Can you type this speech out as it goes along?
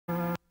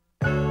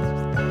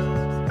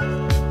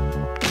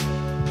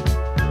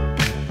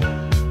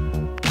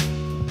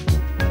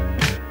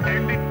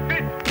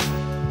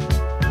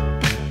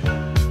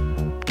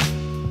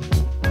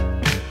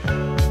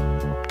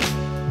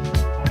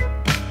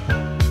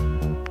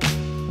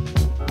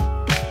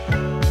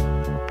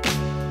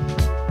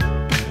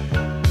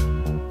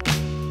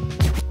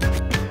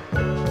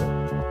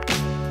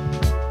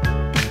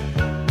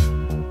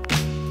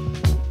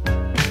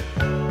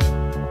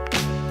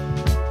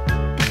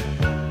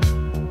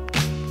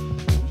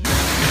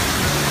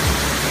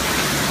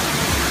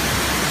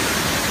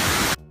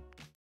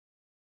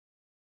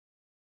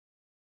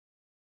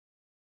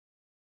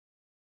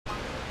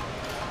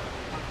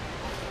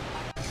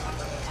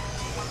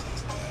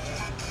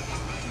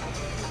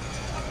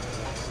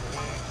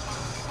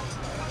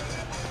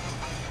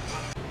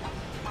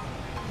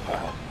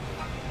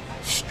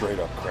straight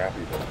up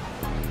crappie though.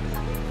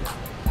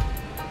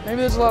 Maybe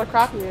there's a lot of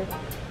crappie here.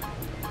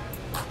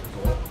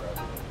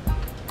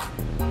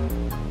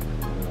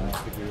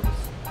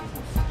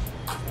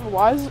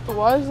 Why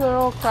is there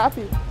all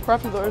crappie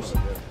lures?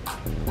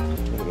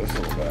 Look at this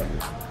little guy.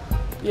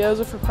 Yeah,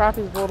 those are for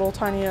crappies, the little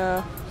tiny Is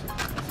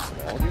this an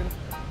alligator?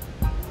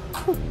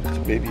 It's a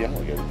baby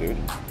alligator, dude.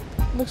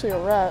 looks like a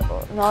rat.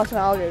 No, it's an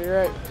alligator, you're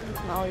right. It's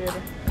an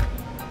alligator.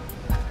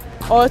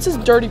 Oh, it says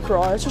dirty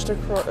craw. It's just a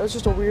craw. It's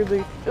just a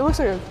weirdly. It looks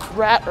like a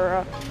rat or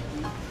a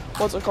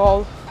what's it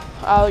called?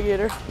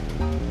 Alligator.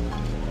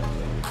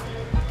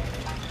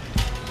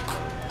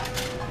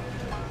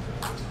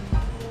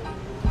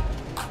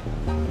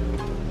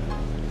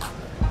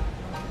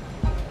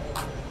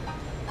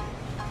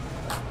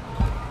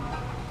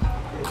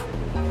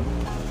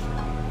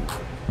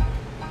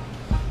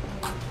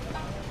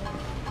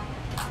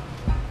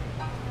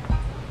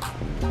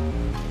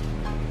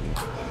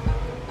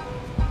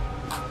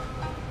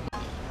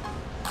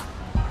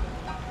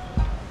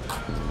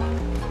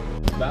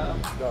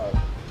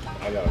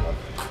 I got a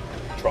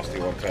trusty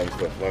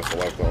 110s, that's the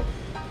lifestyle.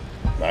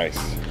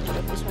 Nice.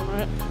 Get this one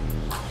right.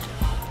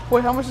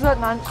 Wait, how much is that?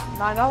 $9?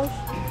 $7.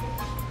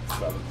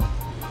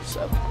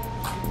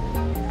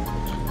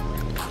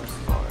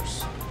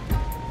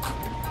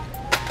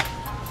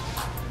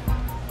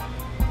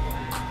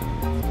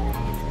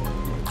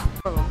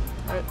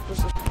 Right,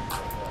 just a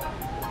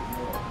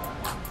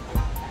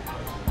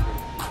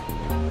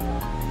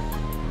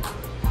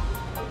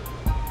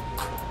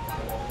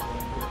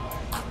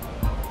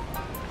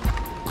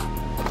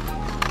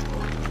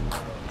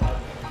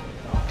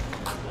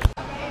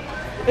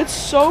It's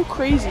so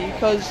crazy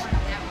because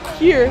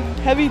here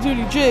heavy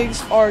duty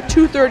jigs are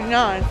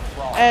 $2.39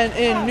 and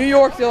in New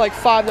York they're like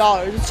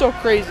 $5. It's so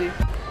crazy.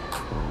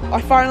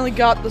 I finally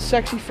got the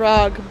Sexy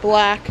Frog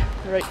black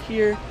right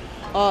here.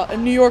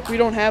 In New York we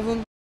don't have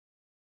them.